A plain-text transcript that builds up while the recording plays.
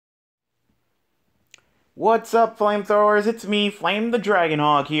What's up, flamethrowers? It's me, Flame the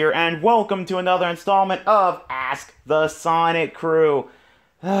Dragonhawk here, and welcome to another installment of Ask the Sonic Crew.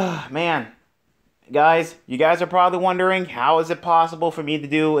 Man, guys, you guys are probably wondering, how is it possible for me to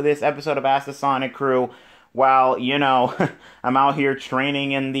do this episode of Ask the Sonic Crew while, I'm out here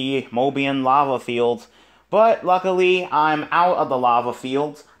training in the Mobian lava fields. But luckily, I'm out of the lava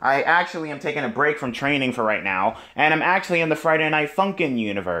fields. I actually am taking a break from training for right now, and I'm actually in the Friday Night Funkin'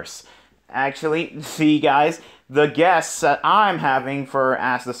 universe. Actually, see guys, the guests that I'm having for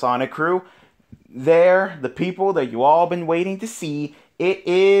Ask the Sonic Crew, they're the people that you all been waiting to see. It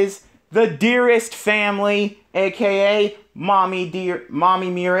is the Dearest family, aka Mommy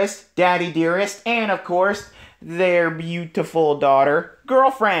Dearest, Daddy Dearest, and of course, their beautiful daughter,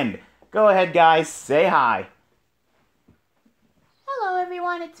 Girlfriend. Go ahead guys, say hi. Hello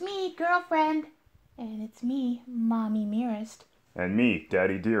everyone, it's me, Girlfriend. And it's me, Mommy Dearest. And me,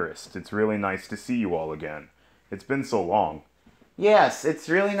 Daddy Dearest. It's really nice to see you all again. It's been so long. Yes, it's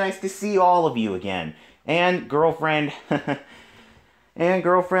really nice to see all of you again. And Girlfriend, I'm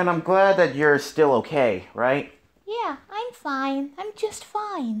glad that you're still okay, right? Yeah, I'm fine. I'm just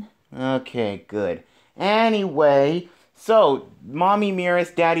fine. Okay, good. Anyway, so, Mommy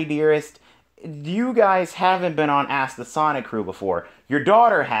Dearest, Daddy Dearest, you guys haven't been on Ask the Sonic Crew before. Your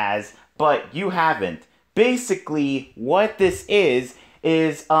daughter has, but you haven't. Basically, what this is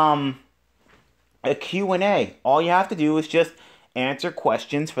a Q&A. All you have to do is just answer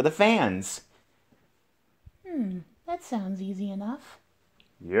questions for the fans. That sounds easy enough.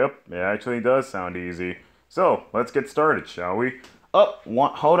 Yep, it actually does sound easy. So, let's get started, shall we?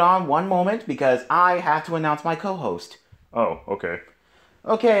 Hold on one moment, because I have to announce my co-host. Oh, okay.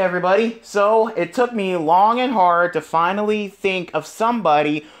 Okay, everybody, so it took me long and hard to finally think of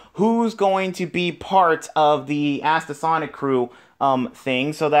somebody who's going to be part of the Ask the Sonic Crew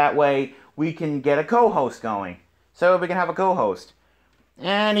thing, so that way we can get a co-host going. So we can have a co-host.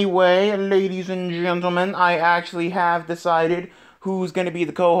 Anyway, ladies and gentlemen, I actually have decided who's going to be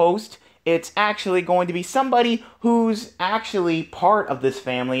the co-host. It's actually going to be somebody who's actually part of this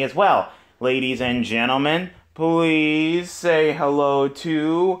family as well. Ladies and gentlemen, please say hello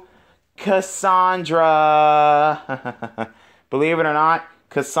to Cassandra. Believe it or not,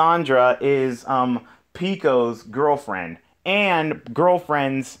 Cassandra is Pico's girlfriend and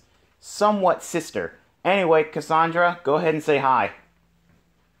Girlfriend's somewhat sister. Anyway, Cassandra, go ahead and say hi.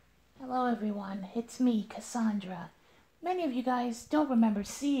 Hello everyone, it's me, Cassandra. Many of you guys don't remember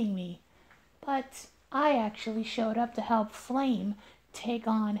seeing me, but I actually showed up to help Flame take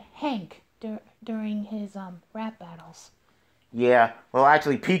on Hank during his rap battles. Yeah, well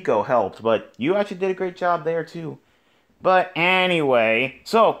actually Pico helped, but you actually did a great job there too. But anyway,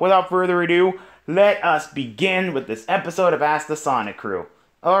 so without further ado, let us begin with this episode of Ask the Sonic Crew.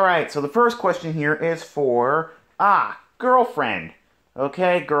 Alright, so the first question here is for, Girlfriend.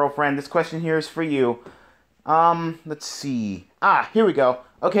 Okay, Girlfriend, this question here is for you. Let's see. Here we go.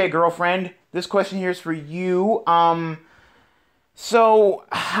 Okay, Girlfriend, this question here is for you. So,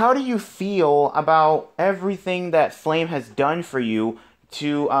 how do you feel about everything that Flame has done for you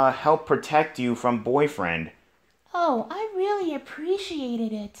to help protect you from Boyfriend? Oh, I really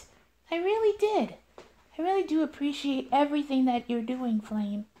appreciated it. I really did. I really do appreciate everything that you're doing,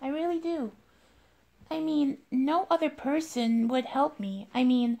 Flame. I really do. I mean, no other person would help me. I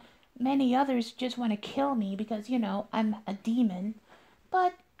mean, many others just want to kill me because, I'm a demon.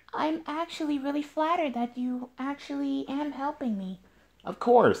 But I'm actually really flattered that you actually am helping me. Of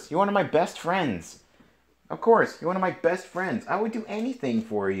course, you're one of my best friends. Of course, you're one of my best friends. I would do anything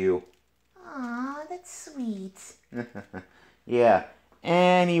for you. Aw, that's sweet. Yeah.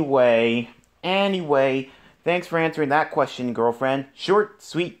 Anyway, thanks for answering that question, Girlfriend. Short,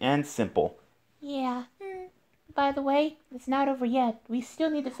 sweet, and simple. Yeah. By the way, it's not over yet. We still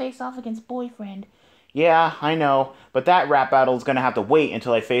need to face off against Boyfriend. Yeah, I know, but that rap battle is gonna have to wait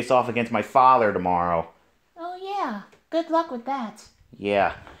until I face off against my father tomorrow. Oh yeah, good luck with that.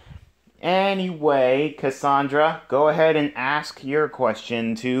 Yeah. Anyway, Cassandra, go ahead and ask your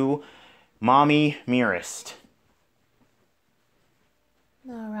question to Mommy Dearest.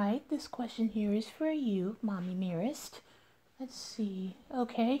 Alright, this question here is for you, Mommy Dearest. Let's see.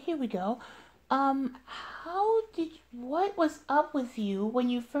 Okay, here we go. What was up with you when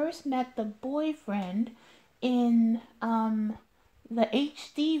you first met the Boyfriend in, the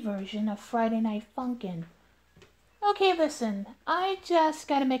HD version of Friday Night Funkin'? Okay, listen, I just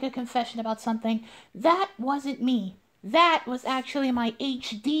gotta make a confession about something. That wasn't me. That was actually my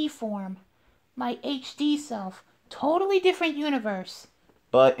HD form. My HD self. Totally different universe.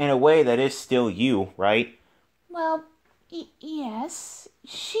 But in a way, that is still you, right? Well, yes.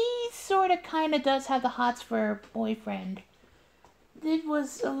 She sort sorta kinda does have the hots for her boyfriend. It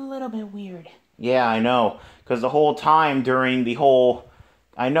was a little bit weird. Yeah, I know. Because the whole time during the whole.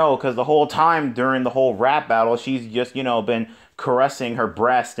 I know, because the whole time during the whole rap battle, she's just, been caressing her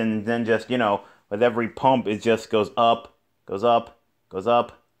breast, and then just, with every pump, it just goes up, goes up, goes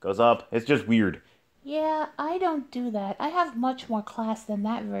up, goes up. It's just weird. Yeah, I don't do that. I have much more class than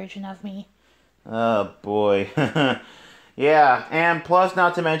that version of me. Oh, boy. Yeah, and plus,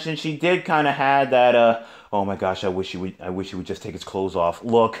 not to mention, she did kind of had that, oh my gosh, I wish he would just take his clothes off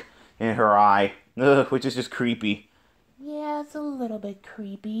look in her eye, which is just creepy. Yeah, it's a little bit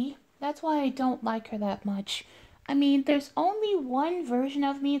creepy. That's why I don't like her that much. I mean, there's only one version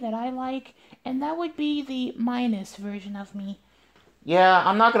of me that I like, and that would be the minus version of me. Yeah,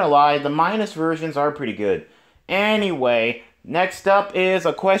 I'm not gonna lie, the minus versions are pretty good. Anyway, next up is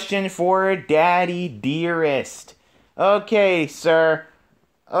a question for Daddy Dearest. Okay, sir.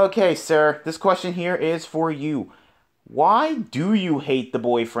 Okay, sir, this question here is for you. Why do you hate the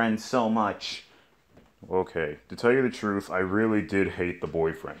boyfriend so much? Okay, to tell you the truth, I really did hate the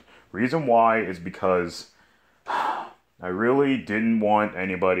boyfriend. Reason why is because I really didn't want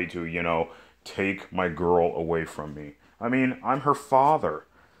anybody to, take my girl away from me. I mean, I'm her father.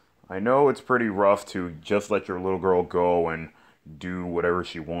 I know it's pretty rough to just let your little girl go and do whatever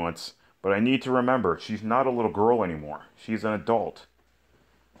she wants, but I need to remember, she's not a little girl anymore. She's an adult.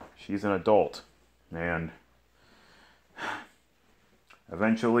 She's an adult. And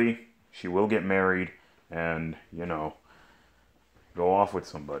eventually, she will get married and, go off with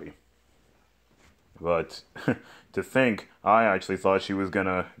somebody. But to think, I actually thought she was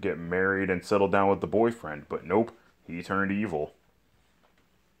gonna get married and settle down with the boyfriend, but nope, he turned evil.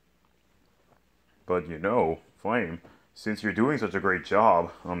 But Flame, since you're doing such a great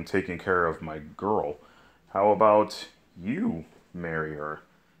job taking care of my girl, how about you marry her?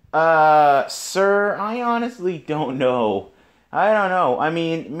 Sir, I honestly don't know. I don't know. I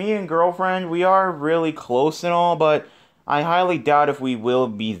mean, me and girlfriend, we are really close and all, but I highly doubt if we will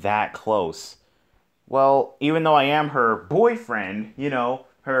be that close. Well, even though I am her boyfriend,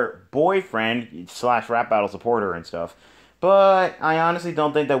 her boyfriend slash rap battle supporter and stuff. But I honestly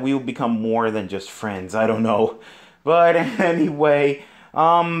don't think that we will become more than just friends. I don't know. But anyway,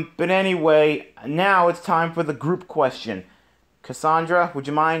 now it's time for the group question. Cassandra, would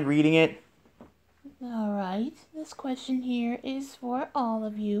you mind reading it? Alright, this question here is for all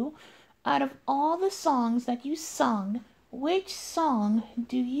of you. Out of all the songs that you sung, which song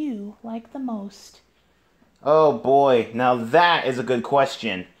do you like the most? Oh boy, now that is a good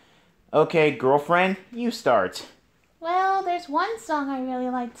question. Okay, girlfriend, you start. Well, there's one song I really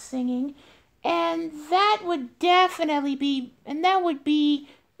liked singing, and that would definitely be, the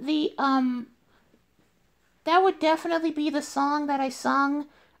song that I sung,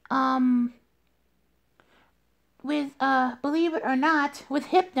 with, believe it or not, with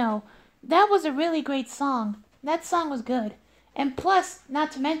Hypno. That was a really great song. That song was good. And plus,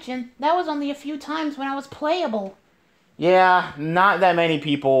 not to mention, that was only a few times when I was playable. Yeah, not that many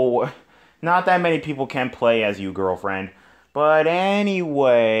people can play as you, girlfriend. But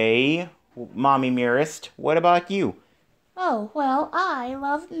anyway, Mommy Mirist, what about you? Oh, well, I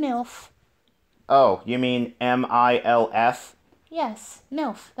love MILF. Oh, you mean MILF? Yes,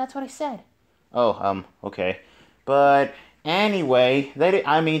 MILF. That's what I said. Oh, okay. But anyway,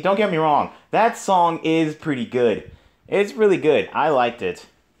 don't get me wrong. That song is pretty good. It's really good. I liked it.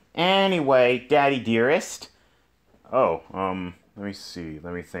 Anyway, Daddy Dearest. Oh, let me see.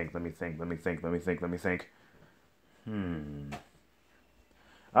 Let me think.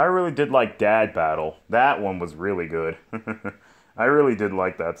 I really did like Dad Battle. That one was really good. I really did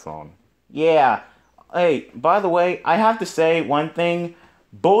like that song. Yeah. Hey, by the way, I have to say one thing.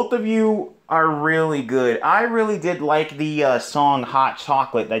 Both of you are really good. I really did like the song Hot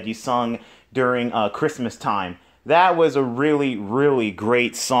Chocolate that you sung during Christmas time. That was a really, really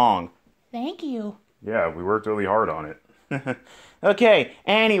great song. Thank you. Yeah, we worked really hard on it. Okay,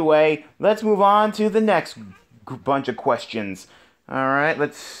 anyway, let's move on to the next bunch of questions. Alright,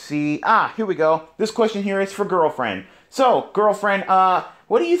 let's see. Here we go. This question here is for girlfriend. So, girlfriend,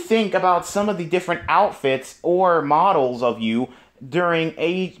 what do you think about some of the different outfits or models of you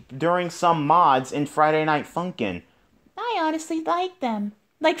during some mods in Friday Night Funkin'? I honestly like them.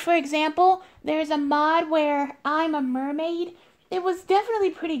 Like, for example, there's a mod where I'm a mermaid. It was definitely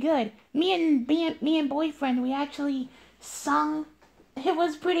pretty good. Me and boyfriend, we actually sung. It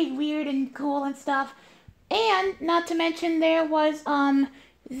was pretty weird and cool and stuff. And not to mention there was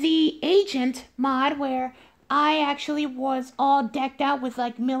the agent mod where I actually was all decked out with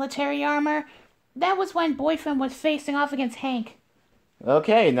like military armor. That was when boyfriend was facing off against Hank.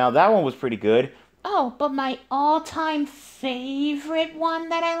 Okay, now that one was pretty good. Oh, but my all-time favorite one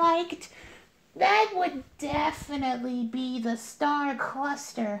that I liked, that would definitely be the star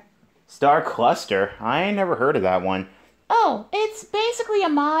cluster. Star Cluster. I ain't never heard of that one. Oh, it's basically a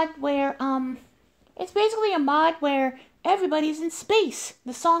mod where everybody's in space.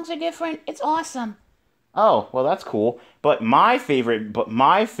 The songs are different. It's awesome. Oh, well, that's cool. But my favorite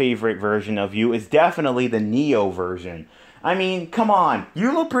version of you is definitely the Neo version. I mean, come on,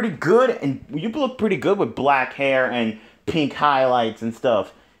 you look pretty good with black hair and pink highlights and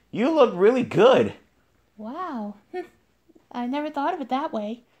stuff. You look really good. Wow. I never thought of it that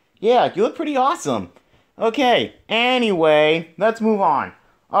way. Yeah, you look pretty awesome. Okay, anyway, let's move on.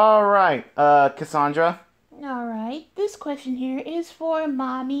 All right, Cassandra. All right, this question here is for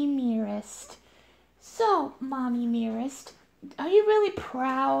Mommy Nearest. So, Mommy Nearest, are you really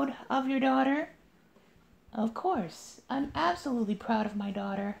proud of your daughter? Of course, I'm absolutely proud of my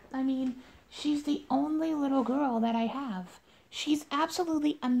daughter. I mean, she's the only little girl that I have. She's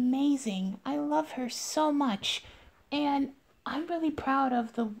absolutely amazing. I love her so much. And I am really proud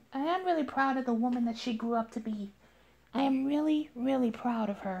of the woman that she grew up to be. I am really, really proud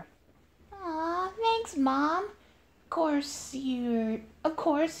of her. Aw, thanks, Mom. Of course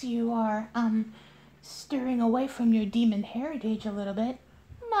you are, stirring away from your demon heritage a little bit.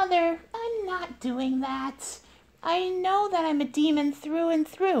 Mother, I'm not doing that. I know that I'm a demon through and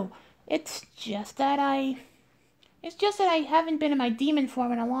through. It's just that I haven't been in my demon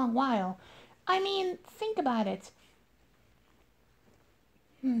form in a long while. I mean, think about it.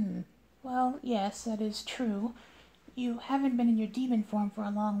 Well, yes, that is true. You haven't been in your demon form for a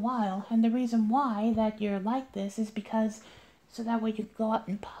long while, and the reason why that you're like this is because so that way you can go out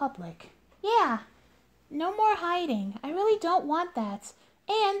in public. Yeah, no more hiding. I really don't want that.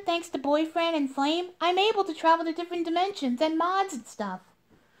 And thanks to Boyfriend and Flame, I'm able to travel to different dimensions and mods and stuff.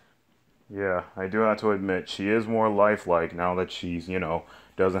 Yeah, I do have to admit, she is more lifelike now that she's,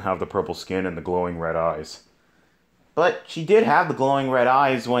 doesn't have the purple skin and the glowing red eyes. But she did have the glowing red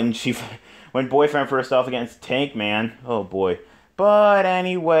eyes when Boyfriend first off against Tank Man. Oh boy. But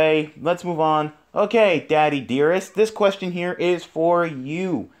anyway, let's move on. Okay, Daddy Dearest, this question here is for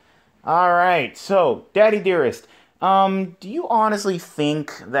you. All right, so Daddy Dearest, do you honestly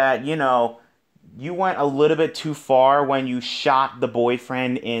think that you went a little bit too far when you shot the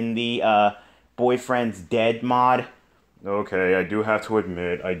boyfriend in the Boyfriend's Dead mod? Okay, I do have to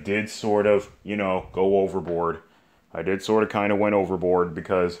admit, I did sort of, go overboard. I did sort of kind of went overboard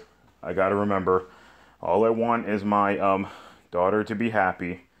because I gotta remember, all I want is my, daughter to be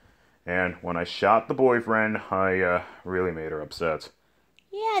happy. And when I shot the boyfriend, I, really made her upset.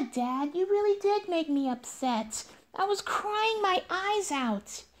 Yeah, Dad, you really did make me upset. I was crying my eyes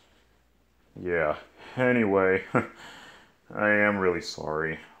out. Yeah, anyway, I am really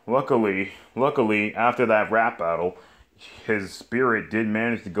sorry. Luckily, after that rap battle, his spirit did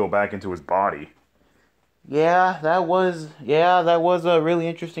manage to go back into his body. Yeah, that was a really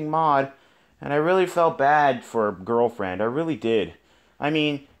interesting mod, and I really felt bad for girlfriend. I really did. I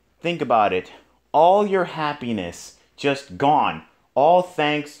mean, think about it. All your happiness just gone, all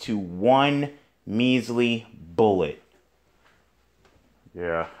thanks to one measly bullet.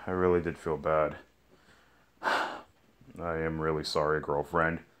 Yeah, I really did feel bad. I am really sorry,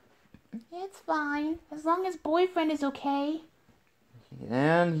 girlfriend. It's fine, as long as Boyfriend is okay.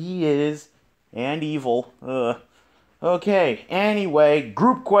 And he is, and evil. Okay, anyway,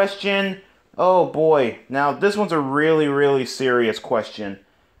 group question. Oh boy, now this one's a really, really serious question.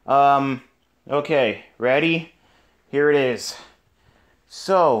 Okay, ready? Here it is.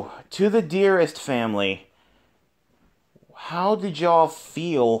 So, to the Dearest family, how did y'all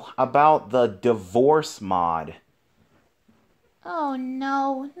feel about the divorce mod? Oh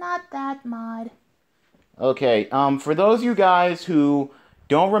no, not that mod. Okay, for those of you guys who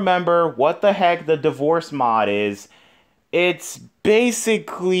don't remember what the heck the divorce mod is, it's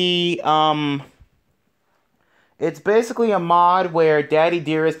basically a mod where Daddy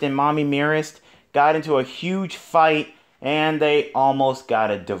Dearest and Mommy Nearest got into a huge fight and they almost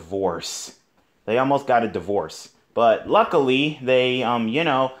got a divorce. But luckily, they,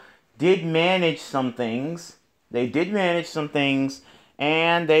 did manage some things.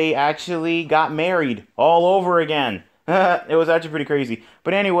 And they actually got married all over again. It was actually pretty crazy.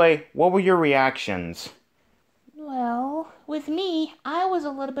 But anyway, what were your reactions? Well, with me, I was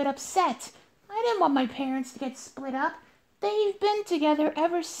a little bit upset. I didn't want my parents to get split up. They've been together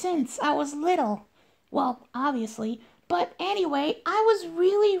ever since I was little. Well, obviously. But anyway, I was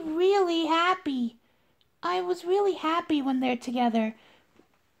really, really happy. I was really happy when they're together.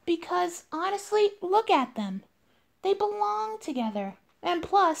 Because, honestly, look at them. They belong together. And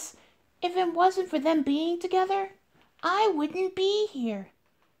plus, if it wasn't for them being together, I wouldn't be here.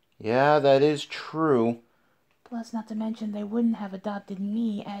 Yeah, that is true. Plus, not to mention, they wouldn't have adopted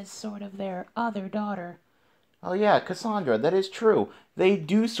me as sort of their other daughter. Oh yeah, Cassandra, that is true. They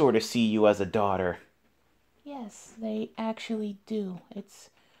do sort of see you as a daughter. Yes, they actually do. It's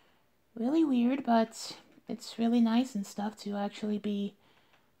really weird, but it's really nice and stuff to actually be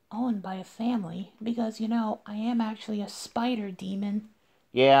owned by a family. Because, I am actually a spider demon.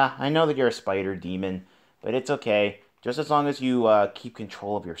 Yeah, I know that you're a spider demon, but it's okay. Just as long as you keep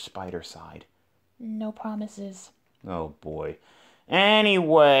control of your spider side. No promises. Oh boy.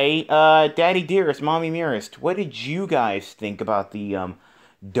 Anyway, Daddy Dearest, Mommy Nearest, what did you guys think about the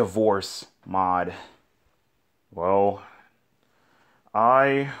divorce mod? Well,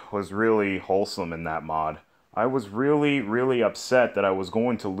 I was really wholesome in that mod. I was really, really upset that I was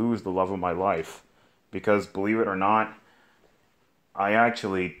going to lose the love of my life. Because, believe it or not, I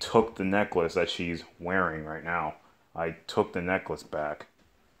actually took the necklace that she's wearing right now. I took the necklace back.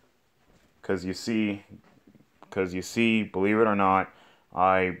 Because you see, believe it or not,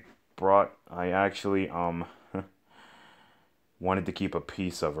 I actually, wanted to keep a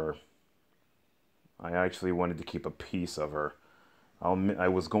piece of her. I actually wanted to keep a piece of her. I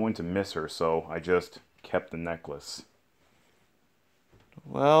was going to miss her, so I just kept the necklace.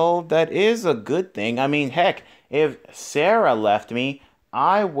 Well, that is a good thing. I mean, heck, if Sarah left me,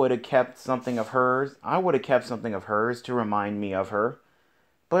 I would have kept something of hers. I would have kept something of hers to remind me of her.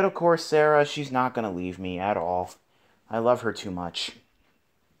 But of course, Sarah, she's not going to leave me at all. I love her too much.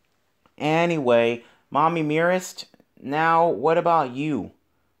 Anyway, Mommy Nearest, now what about you?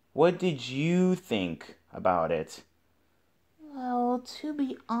 What did you think about it? Well, to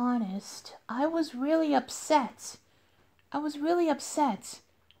be honest, I was really upset.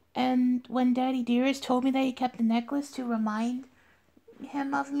 And when Daddy Dearest told me that he kept the necklace to remind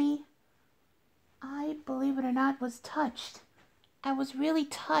him of me, I, believe it or not, was touched. I was really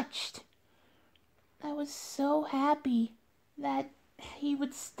touched. I was so happy that he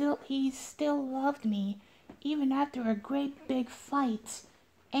still loved me, even after a great big fight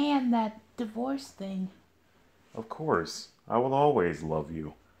and that divorce thing. Of course, I will always love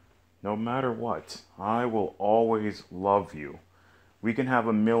you. No matter what, I will always love you. We can have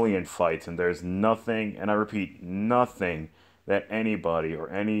a million fights and there's nothing, and I repeat, nothing that anybody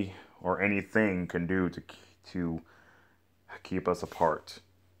or anything can do to keep us apart.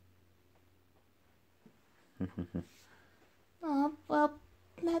 Oh, well,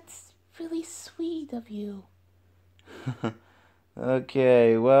 that's really sweet of you.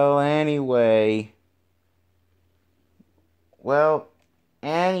 Okay, well, anyway,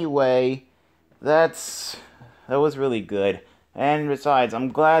 that was really good. And besides,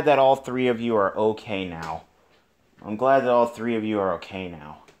 I'm glad that all three of you are okay now.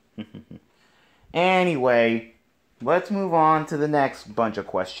 Anyway, let's move on to the next bunch of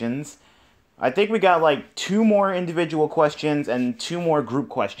questions. I think we got like 2 more individual questions and 2 more group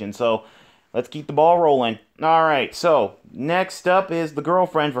questions, so let's keep the ball rolling. Alright, so next up is the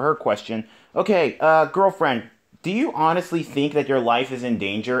girlfriend for her question. Okay, girlfriend, do you honestly think that your life is in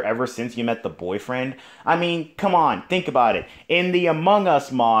danger ever since you met the boyfriend? I mean, come on, think about it. In the Among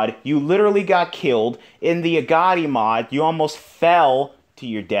Us mod, you literally got killed. In the Agati mod, you almost fell to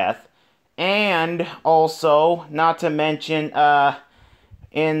your death. And also, not to mention,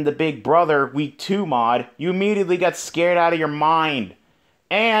 in the Big Brother Week 2 mod, you immediately got scared out of your mind.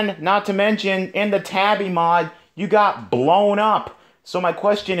 And, not to mention, in the Tabby mod, you got blown up. So my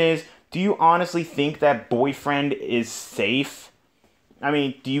question is, do you honestly think that boyfriend is safe? I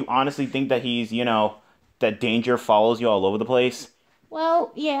mean, do you honestly think that he's, that danger follows you all over the place?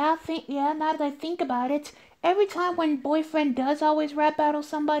 Well, yeah, now that I think about it, every time when boyfriend does always rap battle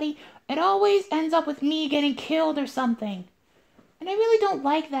somebody, it always ends up with me getting killed or something. And I really don't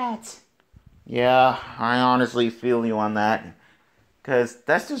like that. Yeah, I honestly feel you on that. Because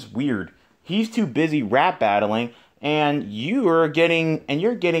that's just weird. He's too busy rap battling, and you're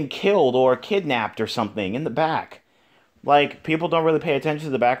getting killed or kidnapped or something in the back. Like, people don't really pay attention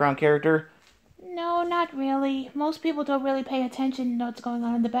to the background character. No, not really. Most people don't really pay attention to what's going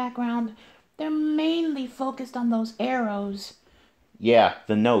on in the background. They're mainly focused on those arrows. Yeah,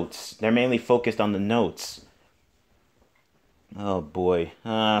 the notes. They're mainly focused on the notes. Oh boy.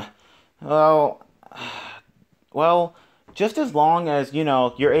 Well, just as long as,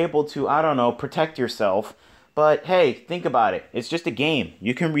 you're able to, I don't know, protect yourself. But hey, think about it. It's just a game.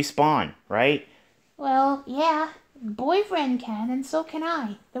 You can respawn, right? Well, yeah, boyfriend can, and so can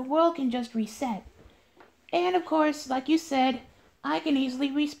I. The world can just reset. And of course, like you said, I can easily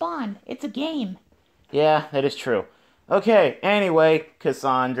respawn. It's a game. Yeah, that is true. Okay, anyway,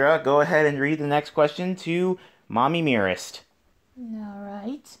 Cassandra, go ahead and read the next question to Mommy Dearest. All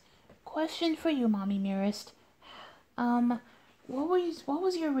right. Question for you, Mommy Dearest. What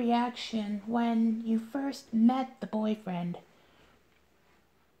was your reaction when you first met the boyfriend?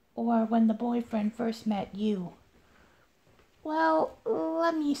 Or when the boyfriend first met you? Well,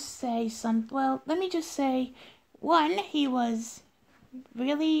 let me just say, one, he was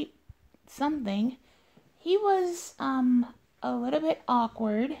really something. He was, a little bit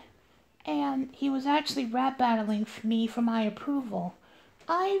awkward, and he was actually rap battling me for my approval.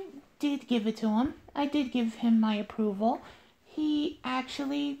 I did give it to him. I did give him my approval. He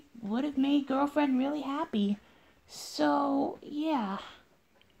actually would have made girlfriend really happy. So, yeah.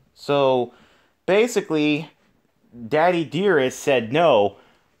 So, basically, Daddy Dearest said no,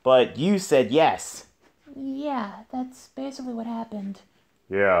 but you said yes. Yeah, that's basically what happened.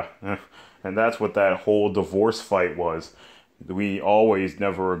 Yeah, and that's what that whole divorce fight was. We always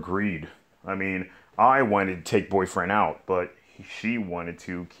never agreed. I mean, I wanted to take boyfriend out, but she wanted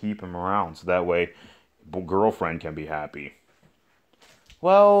to keep him around so that way girlfriend can be happy.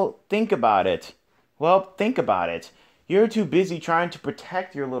 Well, think about it. You're too busy trying to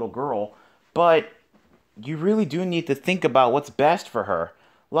protect your little girl, but you really do need to think about what's best for her.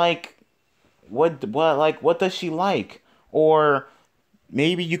 Like, what does she like? Or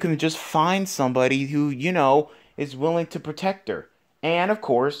maybe you can just find somebody who, is willing to protect her. And of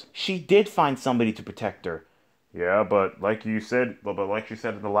course, she did find somebody to protect her. Yeah, but like you said, like you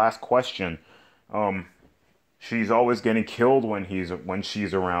said in the last question, um, she's always getting killed when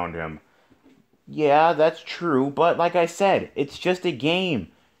she's around him. Yeah, that's true, but like I said, it's just a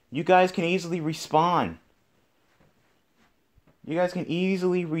game. You guys can easily respawn. You guys can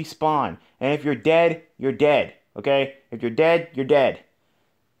easily respawn. And if you're dead, you're dead. Okay? If you're dead, you're dead.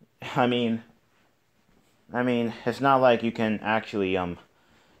 I mean, it's not like you can actually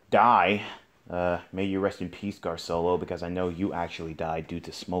die. May you rest in peace, Garcolo, because I know you actually died due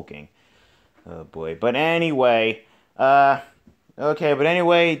to smoking. Oh boy. But anyway,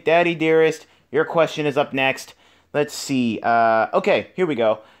 Daddy Dearest, your question is up next. Let's see. Okay, here we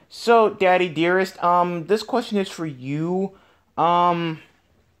go. So, Daddy Dearest, this question is for you. Um,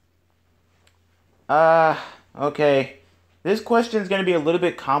 okay. This question is going to be a little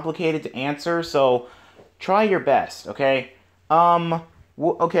bit complicated to answer, so try your best, okay?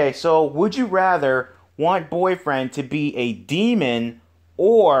 Okay, so would you rather want boyfriend to be a demon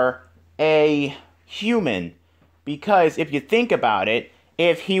or a human? Because if you think about it,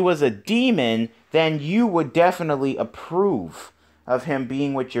 if he was a demon, then you would definitely approve of him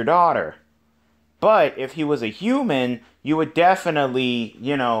being with your daughter. But if he was a human, you would definitely,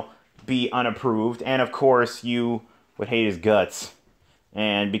 be unapproved. And of course, you would hate his guts.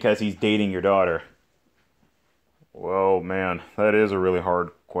 And because he's dating your daughter. Well, man, that is a really hard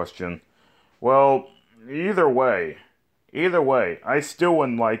question. Well, either way, I still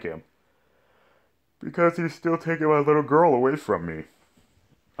wouldn't like him. Because he's still taking my little girl away from me.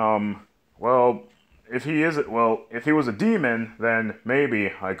 Well, if he was a demon, then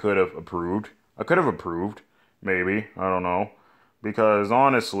maybe I could have approved. Maybe, I don't know. Because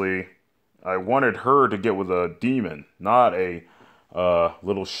honestly, I wanted her to get with a demon, not a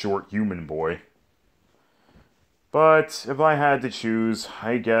little short human boy. But if I had to choose,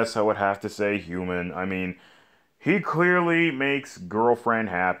 I guess I would have to say human. I mean, he clearly makes girlfriend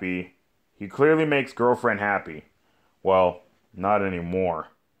happy. Well, not anymore.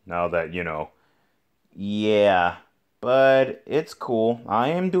 Now that, Yeah, but it's cool. I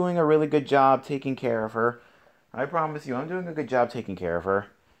am doing a really good job taking care of her. I promise you, I'm doing a good job taking care of her.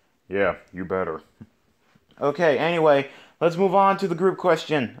 Yeah, you better. Okay, anyway, let's move on to the group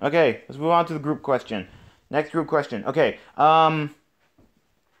question. Next group question. Let's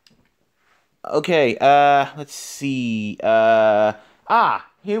see.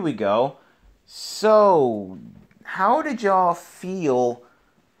 Here we go. So, how did y'all feel?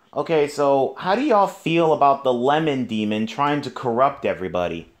 Okay, so how do y'all feel about the lemon demon trying to corrupt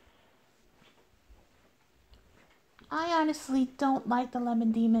everybody? I honestly don't like the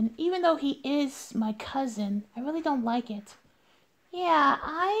lemon demon, even though he is my cousin. I really don't like it. Yeah,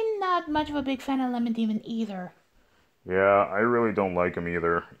 I'm not much of a big fan of lemon demon either. Yeah, I really don't like him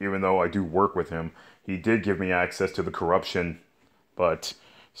either, even though I do work with him. He did give me access to the corruption, but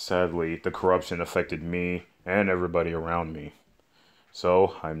sadly, the corruption affected me and everybody around me.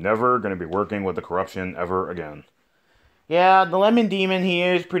 So, I'm never going to be working with the corruption ever again. Yeah, the lemon demon, he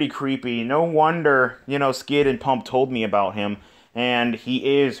is pretty creepy. No wonder, Skid and Pump told me about him, and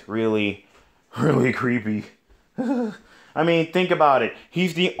he is really, really creepy. I mean, think about it.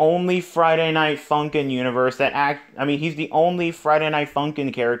 He's the only Friday Night Funkin' universe that he's the only Friday Night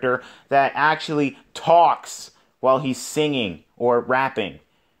Funkin' character that actually talks while he's singing or rapping.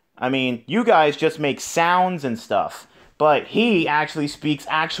 I mean, you guys just make sounds and stuff, but he actually speaks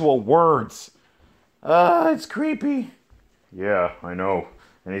actual words. It's creepy. Yeah, I know.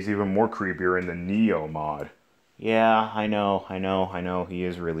 And he's even more creepier in the Neo mod. Yeah, I know. He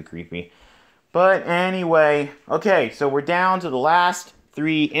is really creepy. But anyway, okay, so we're down to the last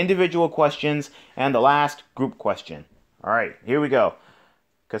 3 individual questions and the last group question. All right, here we go.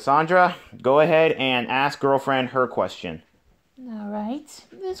 Cassandra, go ahead and ask girlfriend her question. All right.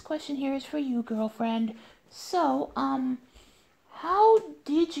 This question here is for you, girlfriend. So, how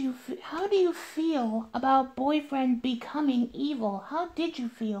do you feel about boyfriend becoming evil? How did you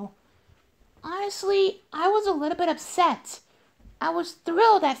feel? Honestly, I was a little bit upset. I was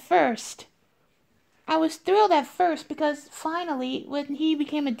thrilled at first. Because finally, when he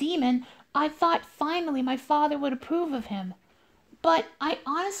became a demon, I thought finally my father would approve of him. But I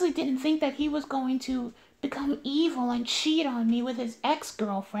honestly didn't think that he was going to become evil and cheat on me with his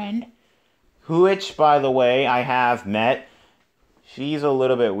ex-girlfriend. Which, by the way, I have met. She's a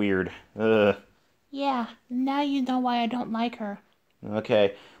little bit weird. Ugh. Yeah, now you know why I don't like her.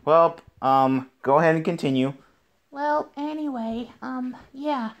 Okay. Well, go ahead and continue. Well, anyway,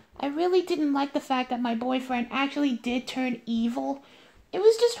 yeah, I really didn't like the fact that my boyfriend actually did turn evil. It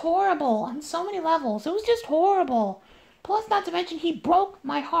was just horrible on so many levels. It was just horrible. Plus, not to mention, he broke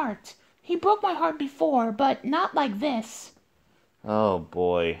my heart. He broke my heart before, but not like this. Oh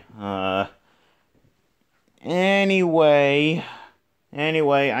boy. Anyway,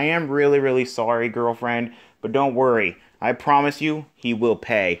 I am really, really sorry, girlfriend, but don't worry. I promise you, he will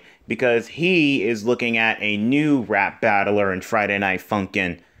pay, because he is looking at a new rap battler in Friday Night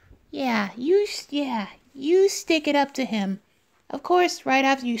Funkin'. Yeah, you stick it up to him. Of course, right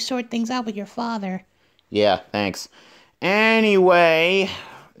after you sort things out with your father. Yeah, thanks. Anyway,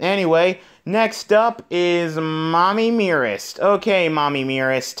 next up is Mommy Dearest. Okay, Mommy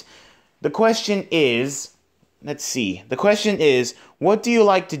Dearest. The question is, what do you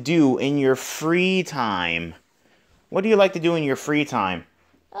like to do in your free time? What do you like to do in your free time?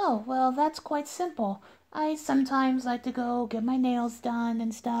 Oh, well, that's quite simple. I sometimes like to go get my nails done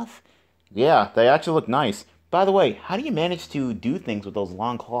and stuff. Yeah, they actually look nice. By the way, how do you manage to do things with those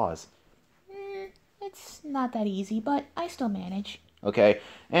long claws? It's not that easy, but I still manage. Okay,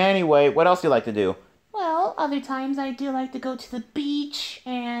 anyway, what else do you like to do? Well, other times I do like to go to the beach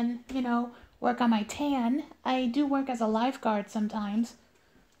and, work on my tan. I do work as a lifeguard sometimes.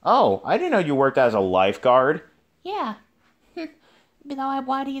 Oh, I didn't know you worked as a lifeguard. Yeah.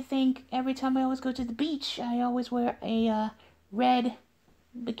 Why do you think every time I always go to the beach, I always wear a red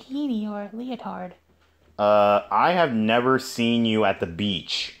bikini or leotard? I have never seen you at the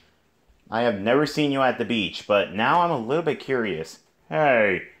beach. But now I'm a little bit curious.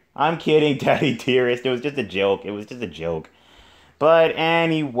 Hey, I'm kidding, Daddy Dearest. It was just a joke. But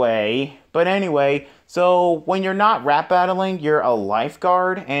anyway, so when you're not rap battling, you're a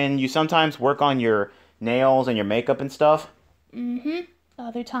lifeguard, and you sometimes work on your nails and your makeup and stuff? Mm-hmm.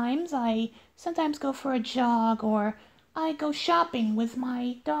 Other times, I sometimes go for a jog, or I go shopping with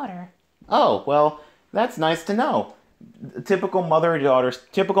my daughter. Oh, well, that's nice to know. Typical mother-daughter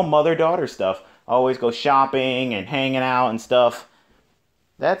stuff. Always go shopping and hanging out and stuff.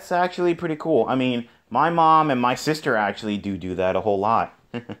 That's actually pretty cool. I mean, my mom and my sister actually do that a whole lot.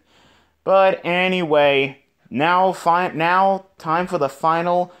 But anyway, now time for the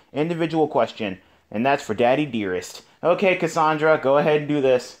final individual question, and that's for Daddy Dearest. Okay, Cassandra, go ahead and do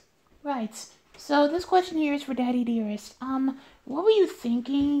this. Right. So this question here is for Daddy Dearest. What were you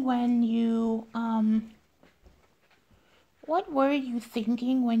thinking when you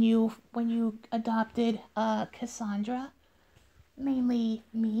adopted Cassandra? Mainly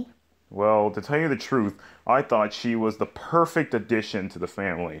me. Well, to tell you the truth, I thought she was the perfect addition to the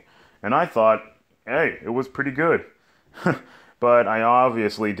family. And I thought, hey, it was pretty good. But I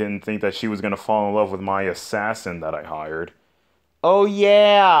obviously didn't think that she was going to fall in love with my assassin that I hired. Oh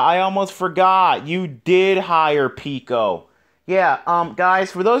yeah, I almost forgot. You did hire Pico. Yeah,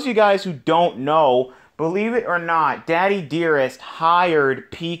 guys, for those of you guys who don't know, believe it or not, Daddy Dearest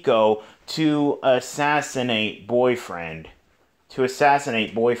hired Pico to assassinate boyfriend.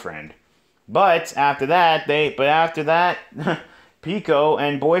 But after that, Pico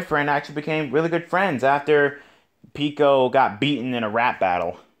and boyfriend actually became really good friends after Pico got beaten in a rap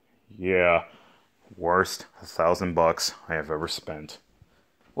battle. Yeah, worst $1,000 I have ever spent.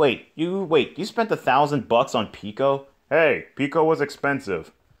 Wait, you spent $1,000 on Pico? Hey, Pico was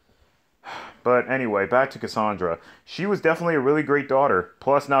expensive. But anyway, back to Cassandra. She was definitely a really great daughter.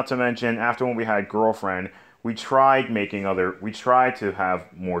 Plus, not to mention, after when we had girlfriend, we tried to have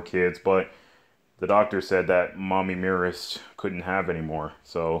more kids, but the doctor said that Mommy Dearest couldn't have any more.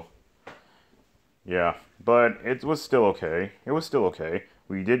 So, yeah. But it was still okay. It was still okay.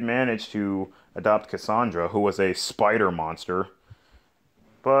 We did manage to adopt Cassandra, who was a spider monster.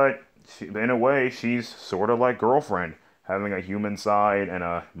 But in a way, she's sort of like girlfriend, having a human side and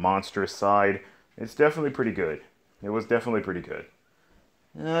a monstrous side. It's definitely pretty good. It was definitely pretty good.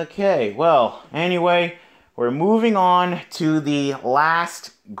 Okay, well, anyway, we're moving on to the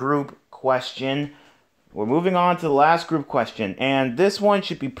last group question. And this one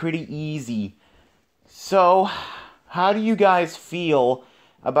should be pretty easy. So, how do you guys feel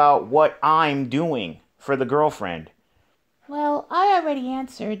about what I'm doing for the girlfriend? Well, I already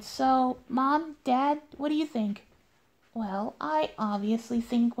answered, so Mom, Dad, what do you think? Well, I obviously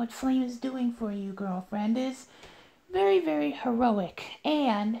think what Flame is doing for you, girlfriend, is very, very heroic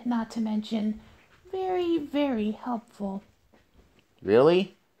and, not to mention, very, very helpful.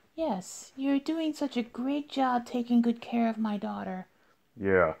 Really? Yes, you're doing such a great job taking good care of my daughter.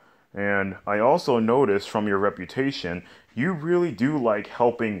 Yeah, and I also noticed from your reputation, you really do like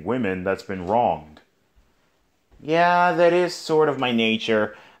helping women that's been wronged. Yeah, that is sort of my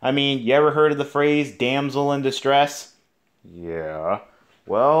nature. I mean, you ever heard of the phrase damsel in distress? Yeah.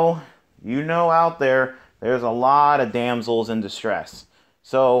 Well, you know out there's a lot of damsels in distress.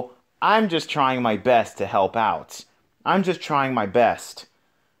 So, I'm just trying my best to help out. I'm just trying my best.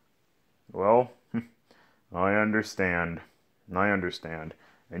 Well, I understand. I understand.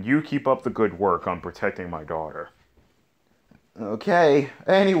 And you keep up the good work on protecting my daughter. Okay,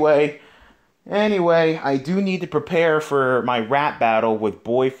 Anyway, I do need to prepare for my rap battle with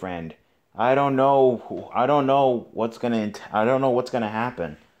boyfriend. I don't know what's gonna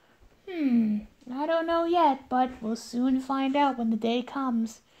happen. I don't know yet, but we'll soon find out when the day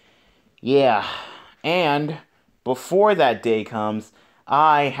comes. Yeah, and before that day comes,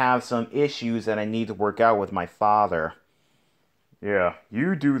 I have some issues that I need to work out with my father. Yeah,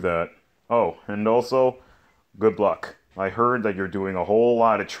 you do that. Oh, and also, good luck. I heard that you're doing a whole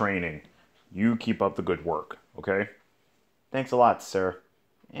lot of training. You keep up the good work, okay? Thanks a lot, sir.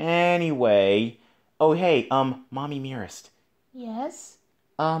 Anyway, oh hey, Mommy Dearest. Yes?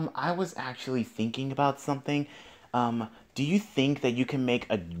 I was actually thinking about something. Do you think that you can make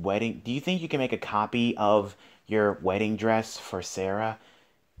a do you think you can make a copy of your wedding dress for Sarah?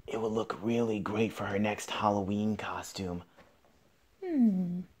 It would look really great for her next Halloween costume.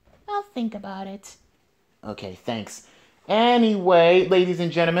 I'll think about it. Okay, thanks. Anyway, ladies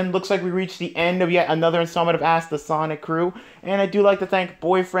and gentlemen, looks like we reached the end of yet another installment of Ask the Sonic Crew. And I do like to thank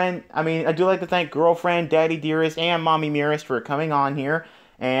girlfriend, Daddy Dearest, and Mommy Dearest for coming on here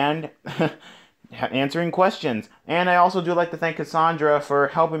and answering questions. And I also do like to thank Cassandra for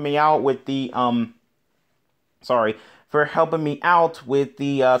helping me out with the,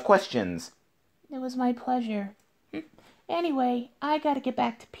 questions. It was my pleasure. Anyway, I gotta get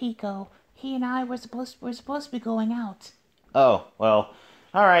back to Pico. He and I were supposed to be going out. Oh, well,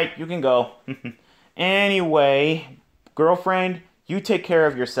 alright, you can go. Anyway, girlfriend, you take care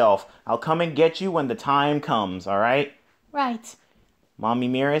of yourself. I'll come and get you when the time comes, alright? Right. Mommy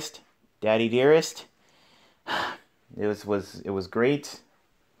Dearest, Daddy Dearest, it was great,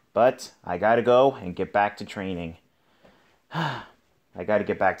 but I gotta go and get back to training. I gotta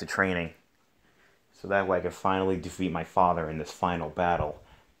get back to training, so that way I can finally defeat my father in this final battle.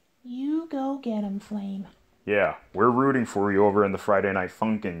 You go get him, Flame. Yeah, we're rooting for you over in the Friday Night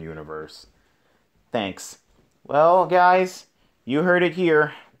Funkin' universe. Thanks. Well, guys, you heard it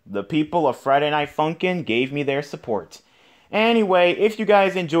here. The people of Friday Night Funkin' gave me their support. Anyway, if you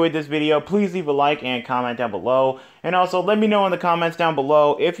guys enjoyed this video, please leave a like and comment down below. And also, let me know in the comments down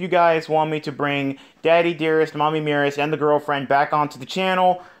below if you guys want me to bring Daddy Dearest, Mommy Dearest, and the girlfriend back onto the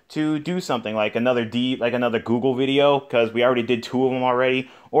channel to do something like another Google video, because we already did 2 of them already,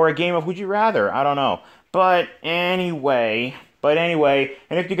 or a game of Would You Rather, I don't know. But anyway,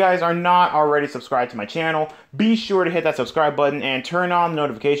 and if you guys are not already subscribed to my channel, be sure to hit that subscribe button and turn on the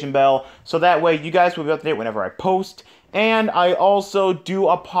notification bell, so that way you guys will be updated whenever I post. And I also do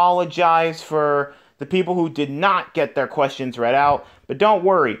apologize for the people who did not get their questions read out, but don't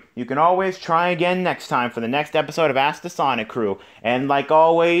worry, you can always try again next time for the next episode of Ask the Sonic Crew. And like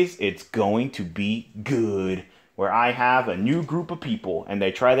always, it's going to be good, where I have a new group of people and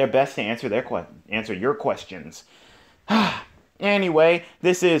they try their best to answer your questions. Anyway,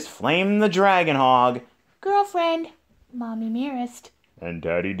 this is Flame the Dragon Hog, Girlfriend, Mommy Dearest. And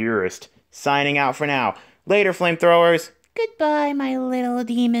Daddy Dearest. signing out for now. Later, flamethrowers. Goodbye, my little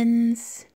demons.